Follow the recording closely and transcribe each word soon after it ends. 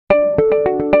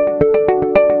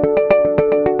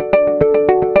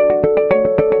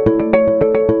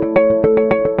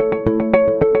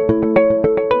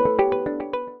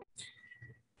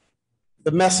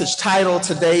The message title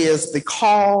today is The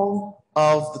Call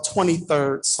of the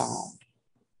 23rd Psalm.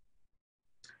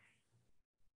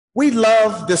 We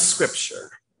love this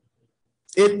scripture.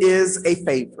 It is a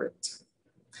favorite.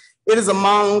 It is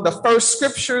among the first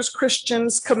scriptures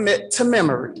Christians commit to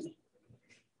memory.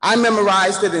 I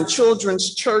memorized it in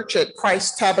children's church at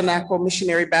Christ Tabernacle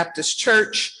Missionary Baptist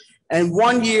Church, and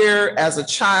one year as a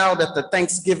child at the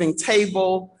Thanksgiving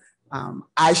table,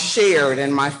 I shared,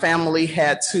 and my family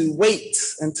had to wait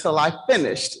until I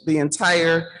finished the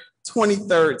entire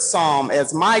 23rd Psalm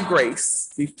as my grace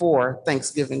before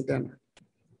Thanksgiving dinner.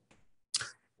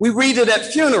 We read it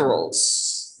at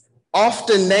funerals,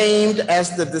 often named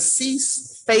as the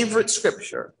deceased's favorite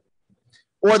scripture,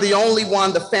 or the only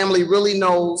one the family really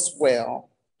knows well.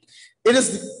 It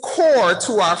is core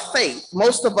to our faith.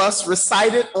 Most of us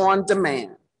recite it on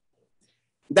demand.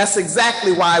 That's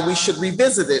exactly why we should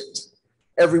revisit it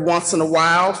every once in a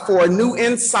while for new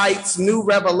insights, new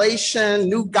revelation,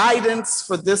 new guidance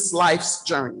for this life's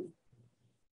journey.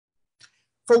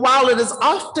 For while it is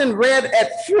often read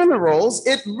at funerals,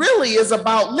 it really is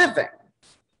about living.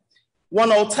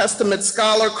 One Old Testament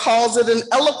scholar calls it an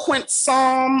eloquent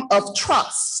psalm of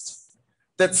trust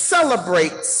that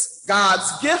celebrates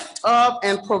God's gift of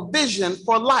and provision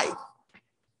for life,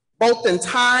 both in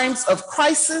times of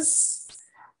crisis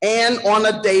and on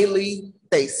a daily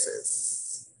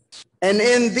basis. And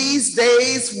in these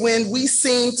days when we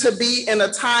seem to be in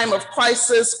a time of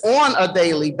crisis on a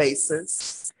daily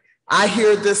basis, I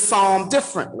hear this psalm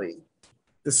differently.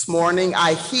 This morning,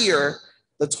 I hear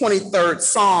the 23rd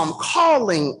Psalm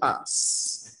calling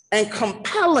us and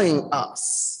compelling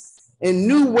us in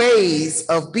new ways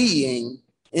of being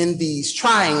in these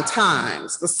trying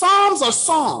times. The Psalms are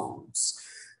songs.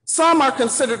 Some are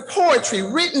considered poetry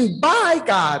written by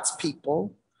God's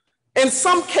people, in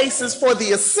some cases for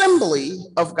the assembly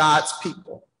of God's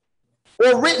people,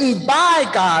 or written by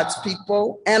God's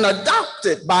people and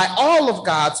adopted by all of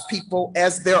God's people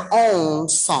as their own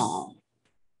song.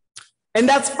 And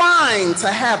that's fine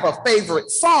to have a favorite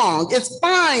song. It's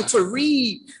fine to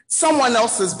read someone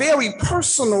else's very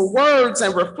personal words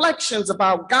and reflections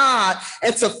about God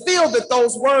and to feel that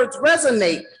those words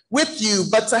resonate with you,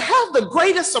 but to have the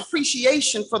greatest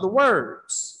appreciation for the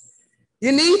words,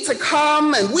 you need to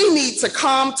come, and we need to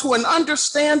come to an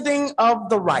understanding of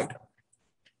the writer.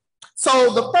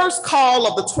 So the first call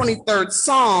of the 23rd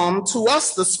Psalm to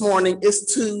us this morning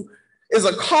is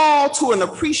a call to an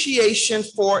appreciation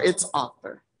for its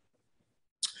author.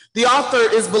 The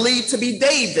author is believed to be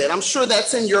David. I'm sure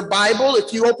that's in your Bible.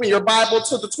 If you open your Bible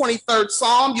to the 23rd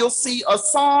Psalm, you'll see a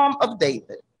Psalm of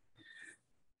David.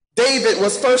 David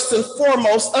was first and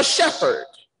foremost a shepherd,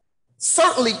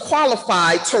 certainly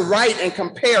qualified to write and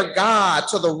compare God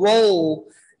to the role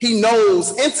he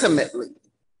knows intimately,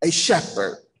 a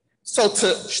shepherd. So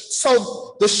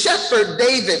the shepherd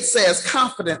David says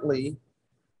confidently,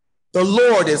 "The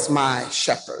Lord is my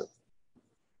shepherd."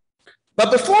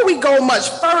 But before we go much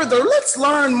further, let's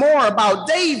learn more about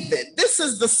David. This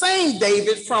is the same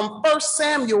David from 1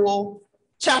 Samuel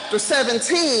chapter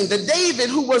 17, the David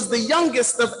who was the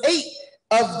youngest of 8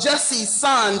 of Jesse's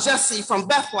son, Jesse from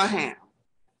Bethlehem,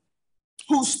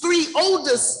 whose 3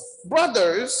 oldest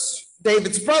brothers,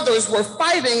 David's brothers, were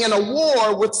fighting in a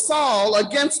war with Saul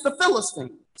against the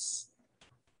Philistines.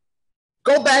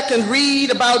 Go back and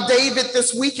read about David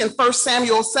this week in 1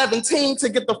 Samuel 17 to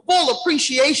get the full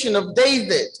appreciation of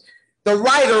David, the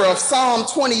writer of Psalm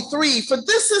 23, for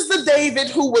this is the David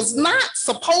who was not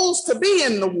supposed to be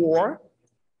in the war,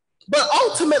 but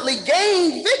ultimately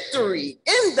gained victory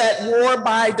in that war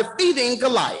by defeating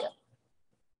Goliath.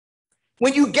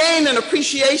 When you gain an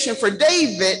appreciation for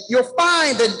David, you'll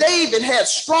find that David had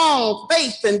strong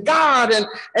faith in God,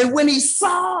 and when he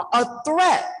saw a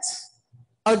threat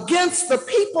against the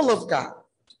people of God,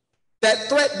 that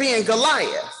threat being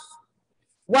Goliath,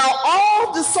 while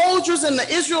all the soldiers in the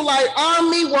Israelite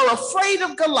army were afraid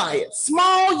of Goliath,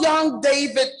 small young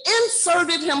David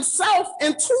inserted himself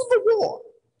into the war,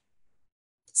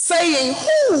 saying,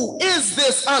 "Who is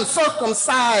this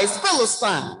uncircumcised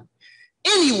Philistine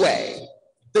anyway,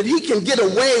 that he can get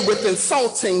away with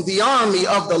insulting the army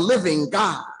of the living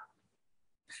God?"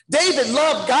 David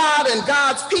loved God and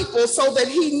God's people so that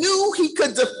he knew he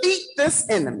could defeat this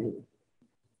enemy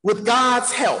with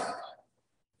God's help.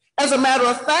 As a matter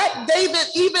of fact, David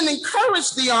even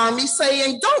encouraged the army,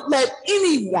 saying, "Don't let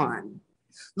anyone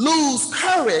lose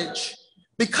courage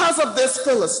because of this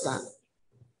Philistine."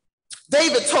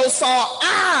 David told Saul,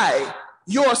 "I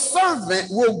your servant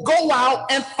will go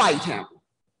out and fight him.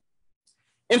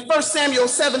 In 1 Samuel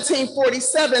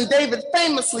 17:47, David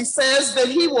famously says that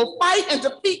he will fight and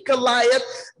defeat Goliath,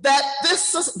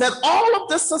 that all of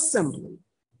this assembly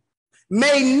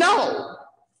may know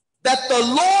that the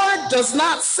Lord does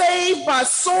not save by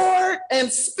sword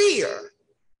and spear,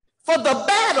 for the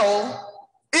battle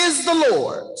is the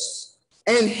Lord's,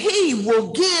 and he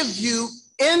will give you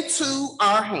into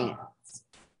our hands.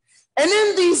 And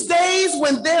in these days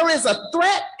when there is a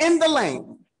threat in the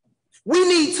land, we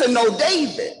need to know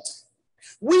David.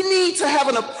 We need to have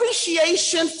an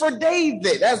appreciation for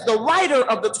David as the writer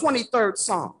of the 23rd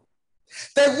Psalm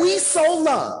that we so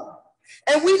love.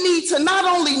 And we need to not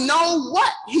only know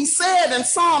what he said in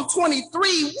Psalm 23,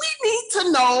 we need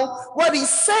to know what he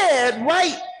said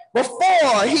right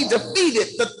before he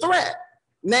defeated the threat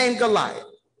named Goliath.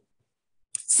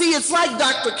 See, it's like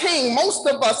Dr. King. Most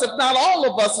of us, if not all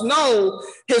of us, know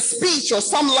his speech or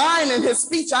some line in his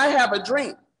speech, I Have a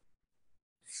Dream.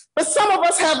 But some of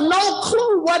us have no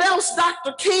clue what else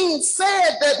Dr. King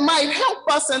said that might help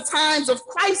us in times of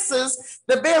crisis,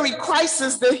 the very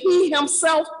crisis that he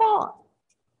himself fought.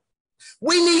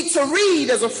 We need to read,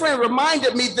 as a friend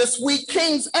reminded me this week,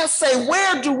 King's essay,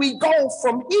 Where Do We Go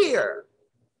From Here?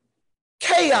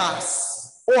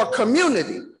 Chaos or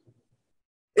Community?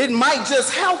 It might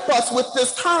just help us with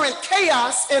this current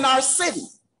chaos in our city.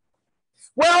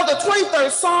 Well, the 23rd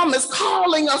Psalm is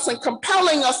calling us and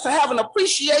compelling us to have an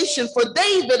appreciation for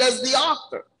David as the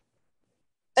author.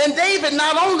 And David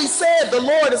not only said, the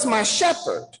Lord is my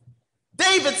shepherd.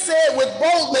 David said with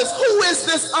boldness, who is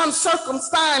this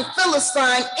uncircumcised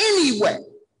Philistine anyway,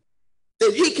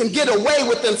 that he can get away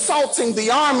with insulting the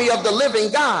army of the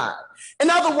living God? In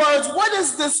other words, what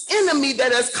is this enemy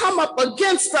that has come up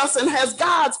against us and has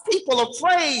God's people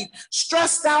afraid,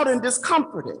 stressed out, and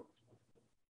discomforted?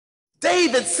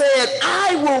 David said,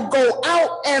 I will go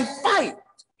out and fight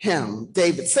him.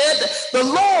 David said that the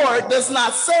Lord does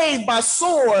not save by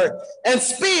sword and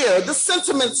spear. The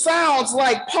sentiment sounds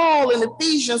like Paul in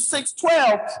Ephesians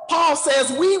 6:12. Paul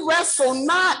says, we wrestle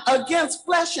not against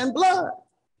flesh and blood,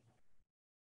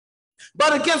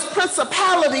 but against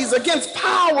principalities, against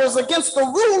powers, against the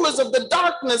rulers of the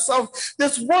darkness of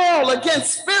this world,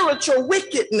 against spiritual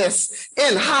wickedness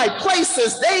in high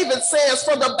places. David says,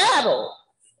 for the battle,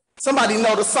 somebody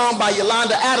know the song by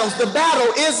Yolanda Adams, the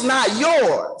battle is not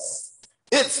yours,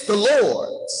 it's the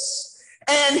Lord's.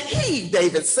 And he,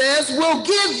 David says, will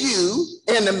give you,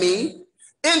 enemy,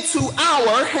 into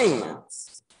our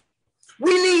hands.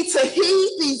 We need to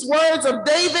heed these words of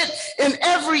David in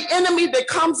every enemy that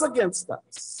comes against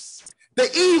us,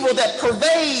 the evil that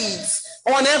pervades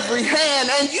on every hand,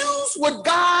 and use what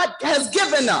God has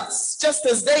given us, just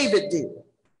as David did,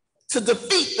 to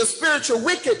defeat the spiritual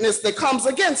wickedness that comes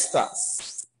against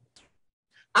us.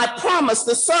 I promise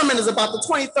this sermon is about the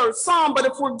 23rd Psalm, but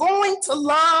if we're going to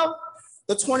love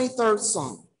the 23rd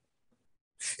Psalm,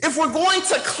 if we're going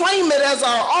to claim it as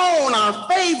our own, our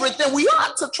favorite, then we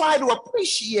ought to try to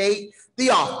appreciate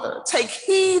the author, take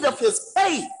heed of his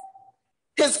faith,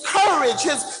 his courage,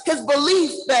 his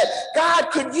belief that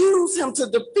God could use him to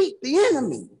defeat the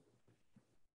enemy.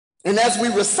 And as we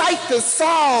recite this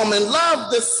psalm and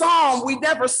love this psalm, we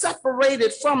never separate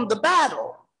it from the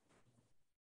battle.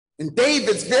 And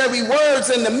David's very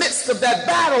words in the midst of that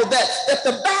battle, that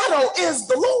the battle is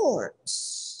the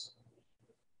Lord's.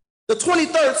 The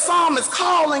 23rd Psalm is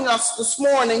calling us this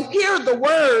morning, hear the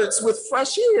words with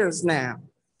fresh ears now,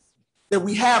 that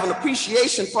we have an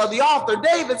appreciation for the author.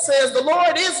 David says, the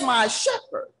Lord is my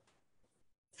shepherd.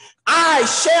 I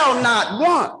shall not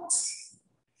want.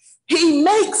 He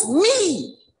makes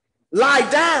me lie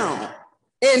down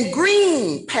in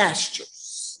green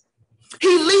pastures.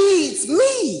 He leads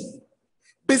me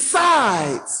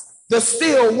besides the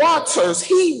still waters.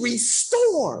 He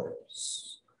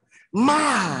restores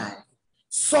my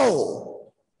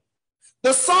soul.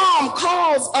 The psalm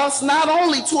calls us not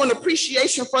only to an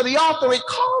appreciation for the author, it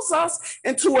calls us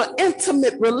into an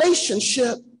intimate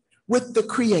relationship with the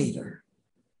Creator.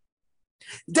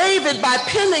 David, by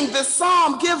penning this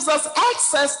psalm, gives us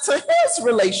access to his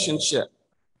relationship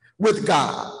with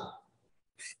God.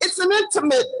 It's an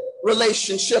intimate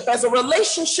relationship, as a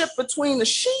relationship between a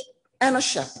sheep and a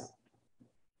shepherd.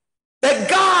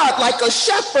 That God, like a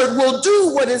shepherd, will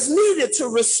do what is needed to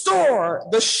restore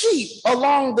the sheep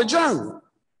along the journey.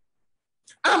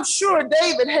 I'm sure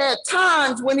David had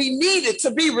times when he needed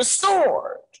to be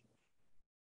restored.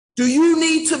 Do you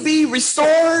need to be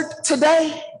restored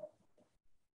today?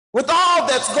 With all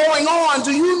that's going on,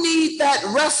 do you need that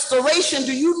restoration?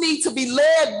 Do you need to be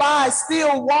led by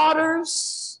still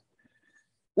waters?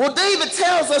 Well, David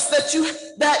tells us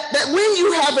that when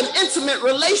you have an intimate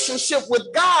relationship with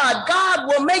God, God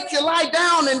will make you lie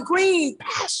down in green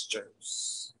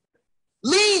pastures,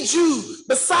 lead you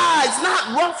besides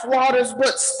not rough waters,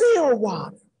 but still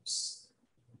waters.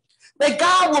 That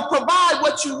God will provide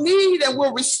what you need and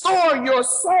will restore your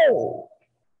soul.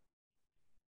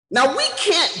 Now, we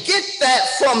can't get that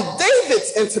from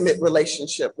David's intimate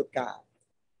relationship with God.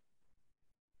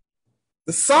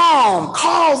 The psalm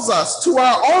calls us to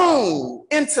our own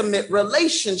intimate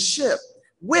relationship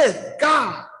with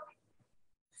God.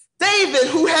 David,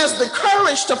 who has the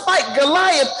courage to fight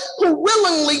Goliath, who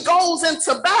willingly goes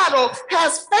into battle,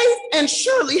 has faith and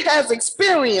surely has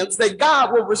experience that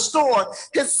God will restore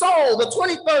his soul. The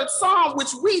 23rd Psalm,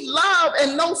 which we love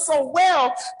and know so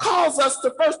well, calls us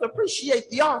to first appreciate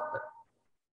the author.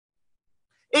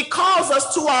 It calls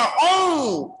us to our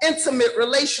own intimate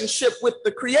relationship with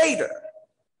the Creator.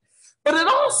 But it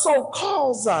also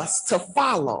calls us to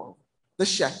follow the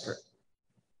shepherd.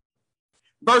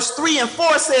 Verse 3 and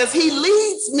 4 says, he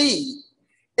leads me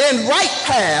in right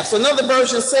paths. Another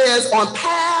version says, on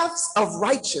paths of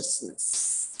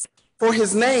righteousness for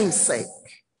his name's sake.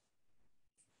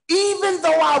 Even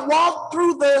though I walk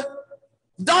through the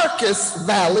darkest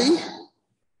valley,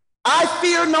 I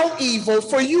fear no evil,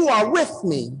 for you are with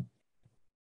me.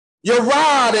 Your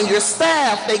rod and your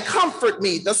staff, they comfort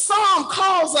me. The psalm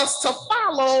calls us to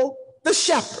follow the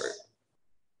shepherd.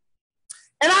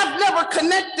 And I've never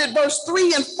connected verse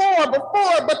 3 and 4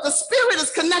 before, but the Spirit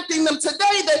is connecting them today,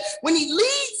 that when he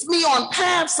leads me on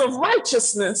paths of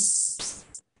righteousness,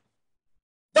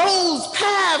 those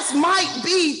paths might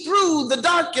be through the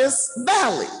darkest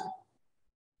valley.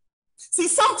 See,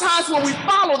 sometimes when we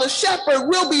follow the shepherd,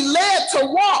 we'll be led to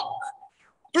walk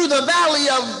through the valley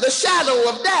of the shadow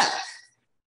of death.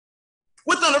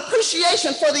 With an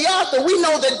appreciation for the author, we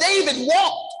know that David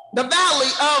walked the valley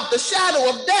of the shadow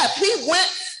of death. He went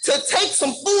to take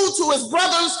some food to his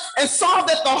brothers and saw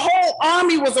that the whole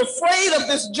army was afraid of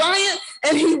this giant,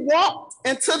 and he walked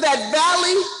into that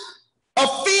valley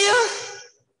of fear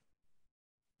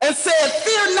and said,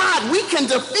 fear not, we can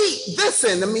defeat this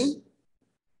enemy.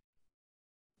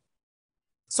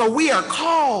 So we are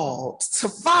called to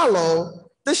follow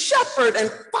the shepherd, and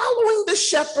following the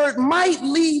shepherd might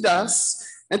lead us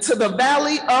into the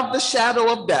valley of the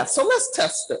shadow of death. So let's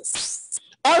test this.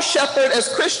 Our shepherd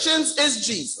as Christians is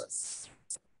Jesus.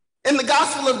 In the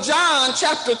Gospel of John,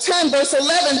 chapter 10, verse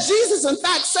 11, Jesus in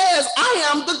fact says,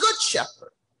 I am the good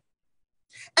shepherd.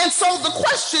 And so the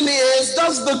question is,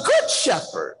 does the good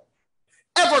shepherd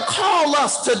ever call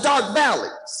us to dark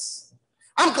valleys?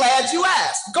 I'm glad you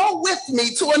asked. Go with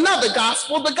me to another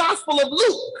gospel, the Gospel of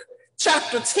Luke.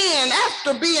 Chapter 10,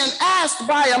 after being asked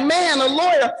by a man, a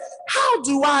lawyer, how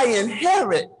do I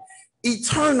inherit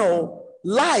eternal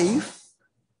life?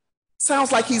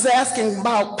 Sounds like he's asking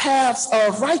about paths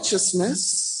of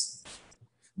righteousness.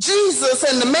 Jesus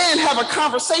and the man have a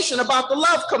conversation about the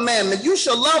love commandment. You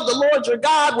shall love the Lord your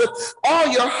God with all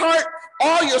your heart,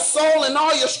 all your soul, and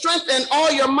all your strength, and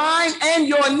all your mind, and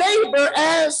your neighbor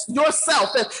as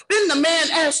yourself. And then the man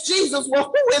asked Jesus, well,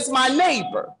 who is my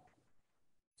neighbor?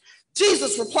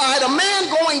 Jesus replied, a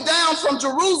man going down from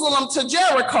Jerusalem to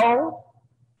Jericho,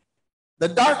 the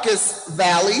darkest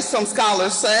valley, some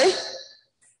scholars say,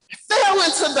 fell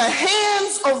into the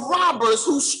hands of robbers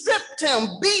who stripped him,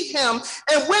 beat him,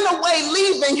 and went away,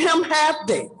 leaving him half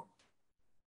dead.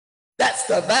 That's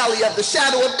the valley of the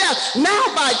shadow of death.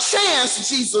 Now, by chance,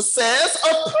 Jesus says,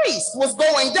 a priest was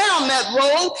going down that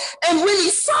road, and when he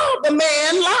saw the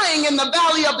man lying in the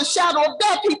valley of the shadow of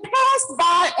death, he passed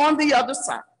by on the other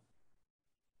side.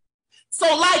 So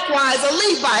likewise, a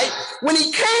Levite, when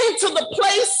he came to the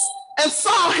place and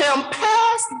saw him,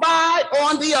 passed by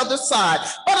on the other side.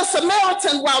 But a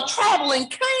Samaritan, while traveling,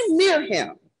 came near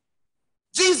him.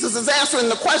 Jesus is answering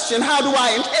the question, how do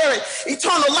I inherit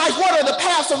eternal life? What are the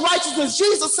paths of righteousness?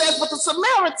 Jesus says, but the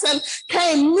Samaritan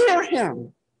came near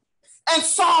him and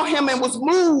saw him and was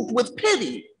moved with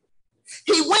pity.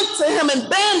 He went to him and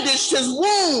bandaged his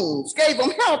wounds, gave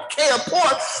him health care,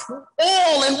 poured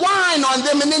oil and wine on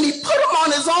them, and then he put him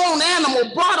on his own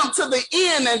animal, brought him to the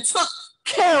inn and took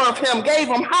care of him, gave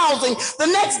him housing. The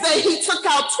next day he took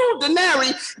out 2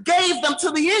 denarii, gave them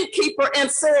to the innkeeper and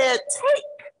said, take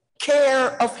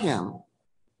care of him.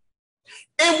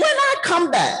 And when I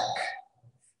come back,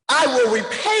 I will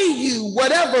repay you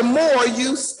whatever more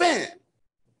you spend.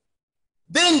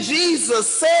 Then Jesus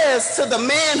says to the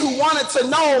man who wanted to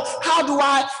know, how do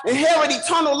I inherit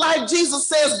eternal life? Jesus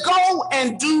says, go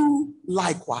and do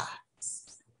likewise.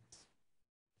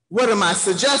 What am I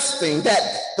suggesting? That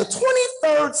the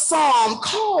 23rd Psalm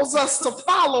calls us to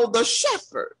follow the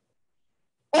shepherd.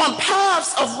 on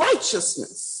paths of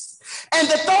righteousness, and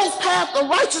that those paths of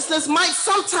righteousness might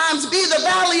sometimes be the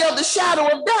valley of the shadow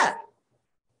of death.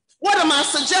 What am I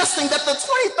suggesting? That the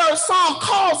 23rd Psalm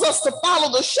calls us to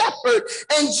follow the shepherd,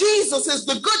 and Jesus is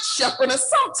the good shepherd. And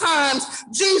sometimes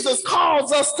Jesus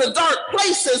calls us to dark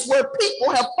places where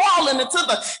people have fallen into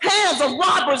the hands of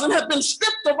robbers and have been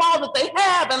stripped of all that they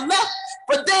have and left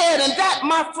for dead. And that,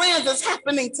 my friends, is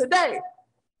happening today.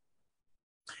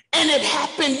 And it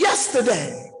happened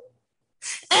yesterday.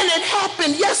 And it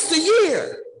happened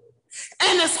yesteryear.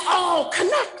 And it's all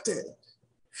connected.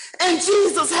 And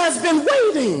Jesus has been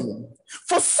waiting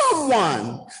for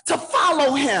someone to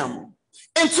follow him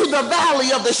into the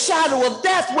valley of the shadow of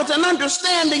death, with an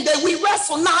understanding that we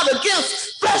wrestle not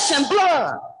against flesh and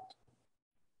blood,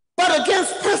 but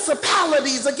against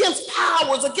principalities, against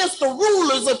powers, against the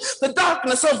rulers of the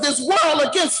darkness of this world,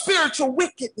 against spiritual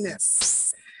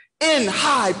wickedness in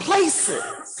high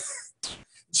places.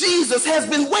 Jesus has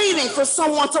been waiting for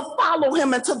someone to follow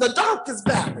him into the darkest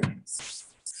valleys,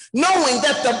 knowing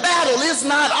that the battle is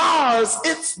not ours,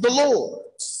 it's the Lord's.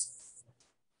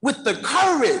 With the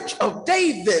courage of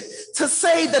David to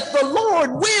say that the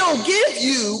Lord will give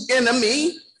you,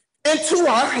 enemy, into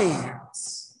our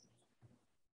hands.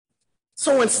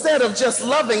 So instead of just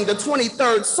loving the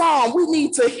 23rd Psalm, we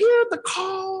need to hear the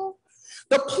call,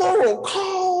 the plural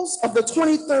calls of the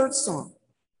 23rd Psalm.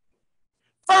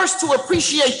 First, to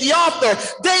appreciate the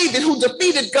author, David, who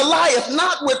defeated Goliath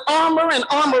not with armor and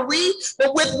armory,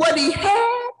 but with what he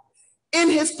had in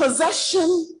his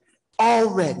possession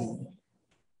already.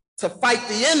 To fight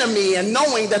the enemy, and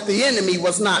knowing that the enemy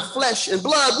was not flesh and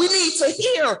blood, we need to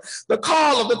hear the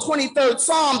call of the 23rd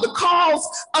Psalm that calls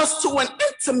us to an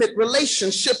intimate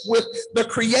relationship with the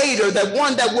Creator, that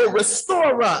one that will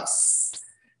restore us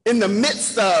in the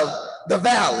midst of the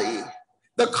valley.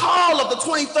 The call of the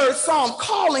 23rd Psalm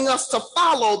calling us to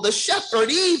follow the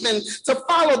shepherd, even to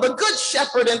follow the good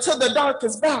shepherd into the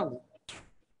darkest valley.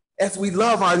 As we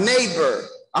love our neighbor,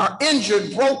 our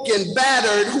injured, broken,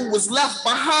 battered, who was left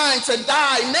behind to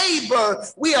die neighbor,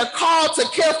 we are called to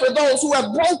care for those who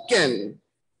have broken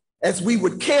as we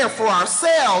would care for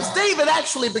ourselves. David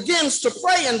actually begins to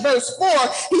pray in verse 4.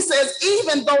 He says,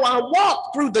 even though I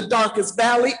walk through the darkest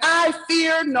valley, I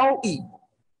fear no evil.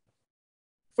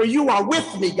 For you are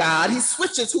with me, God. He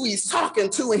switches who he's talking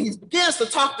to, and he begins to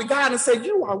talk to God and say,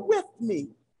 you are with me.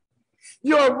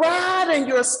 Your rod and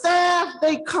your staff,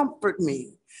 they comfort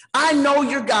me. I know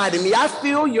you're guiding me. I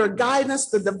feel your guidance,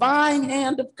 the divine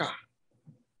hand of God.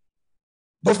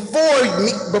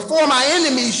 Before my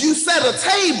enemies, you set a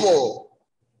table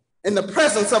in the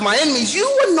presence of my enemies. You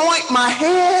anoint my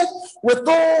head with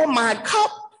oil, my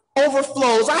cup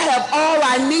overflows. I have all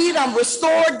I need. I'm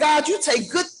restored. God, you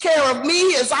take good care of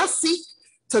me as I seek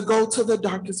to go to the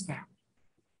darkest valley.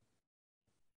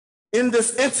 In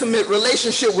this intimate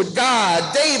relationship with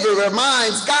God, David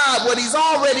reminds God what he's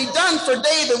already done for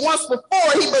David once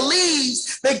before. He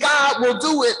believes that God will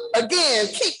do it again.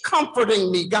 Keep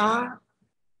comforting me, God.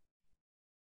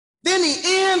 Then he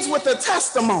ends with a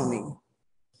testimony.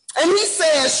 And he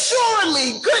says,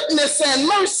 surely goodness and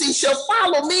mercy shall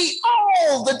follow me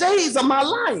all the days of my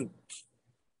life.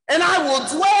 And I will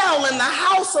dwell in the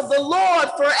house of the Lord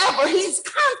forever. He's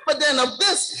confident of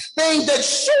this thing, that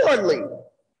surely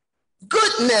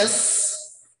goodness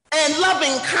and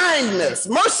loving kindness.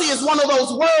 Mercy is one of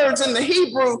those words in the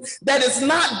Hebrew that is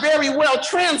not very well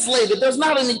translated. There's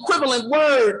not an equivalent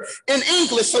word in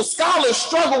English, so scholars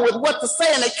struggle with what to say,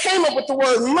 and they came up with the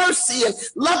word mercy, and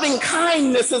loving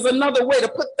kindness is another way to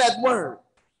put that word.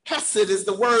 Hesed is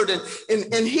the word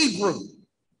in Hebrew.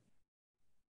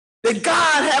 That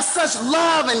God has such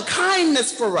love and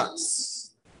kindness for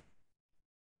us,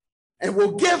 and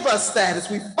will give us that as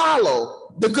we follow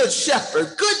the good shepherd.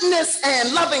 Goodness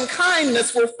and loving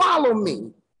kindness will follow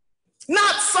me,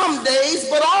 not some days,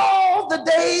 but all the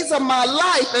days of my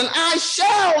life, and I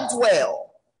shall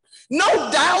dwell. No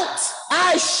doubt,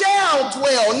 I shall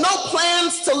dwell. No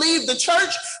plans to leave the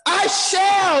church. I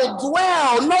shall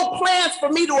dwell. No plans for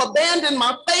me to abandon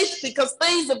my faith because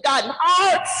things have gotten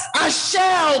hard. I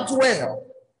shall dwell.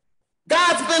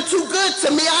 God's been too good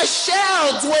to me. I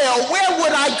shall dwell. Where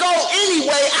would I go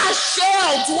anyway? I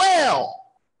shall dwell.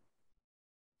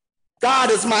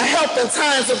 God is my help in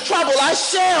times of trouble. I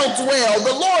shall dwell.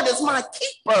 The Lord is my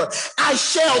keeper. I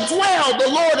shall dwell. The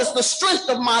Lord is the strength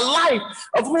of my life.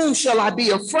 Of whom shall I be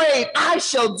afraid? I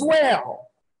shall dwell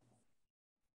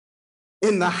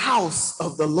in the house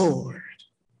of the Lord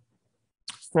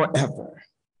forever.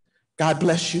 God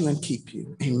bless you and keep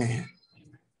you. Amen.